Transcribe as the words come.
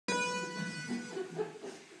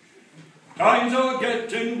Times are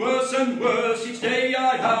getting worse and worse, each day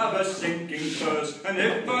I have a sinking purse, and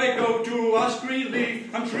if I go to ask relief,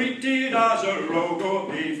 I'm treated as a rogue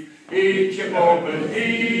or thief. Eat your paupers,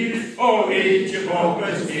 eat, oh eat your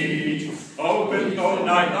paupers, eat. Open all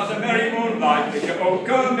night as a merry moonlight, with your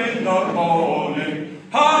oakum in the morning.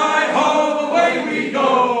 Hi-ho, away we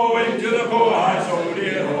go, into the poorhouse, oh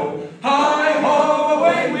dear ho. Hi-ho,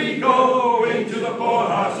 away we go, into the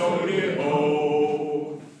poorhouse, oh dear ho.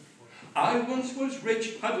 I once was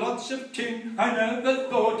rich, had lots of tin, I never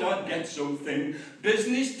thought I'd get so thin.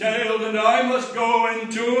 Business tailed and I must go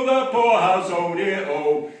into the poorhouse, oh dear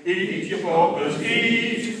oh. Eat your paupers,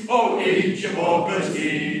 eat, oh eat your paupers,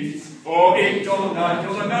 eat. Oh, eat all night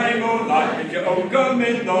till the merry moonlight, with your oakum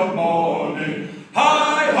in the morning.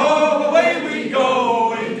 Hi-ho, away we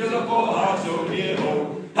go, into the poorhouse, oh dear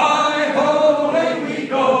oh. Hi-ho, away we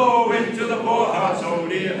go, into the poorhouse, oh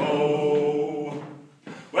dear oh.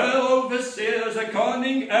 Well, overseers are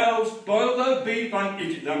conning elves, boil the beef and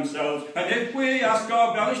eat it themselves. And if we ask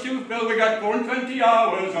our bellies to fill, we get 420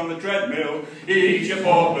 hours on the treadmill. Eat your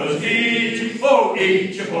paupers, eat, oh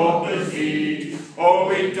eat your paupers, eat.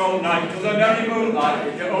 Oh, eat all night till the merry moonlight,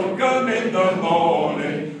 with your oakum in the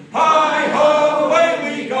morning. Hi-ho,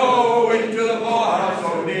 away we go, into the poorhouse,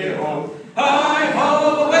 oh dear ho.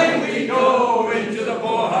 Hi-ho, away we go, into the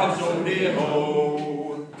poorhouse, oh dear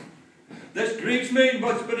ho. This grieves me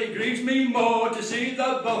much, but it grieves me more to see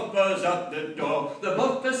the buffers at the door. The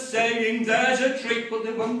buffers saying there's a treat, but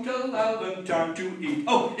they won't allow them time to eat.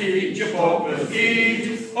 Oh, eat your paupers,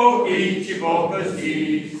 eat, oh eat your paupers,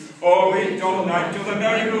 eat. Oh, eat all night till the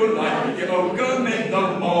merry moonlight, with your oakum in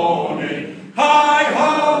the morning.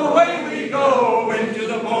 Hi-ho, away we go, into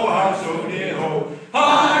the poorhouse, oh dear ho.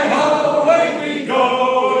 Hi-ho, away we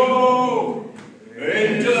go,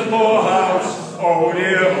 into the poorhouse, oh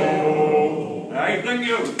dear ho. Right, thank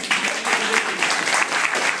you.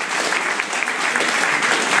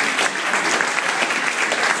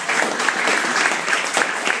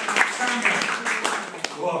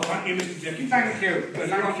 Mr. Dickens. Thank you.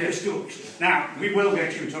 Thank you. Now, we will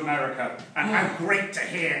get you to America, and how great to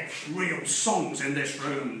hear real songs in this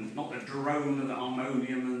room, not the drone and the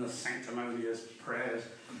harmonium and the sanctimonious prayers.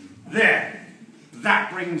 There,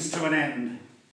 that brings to an end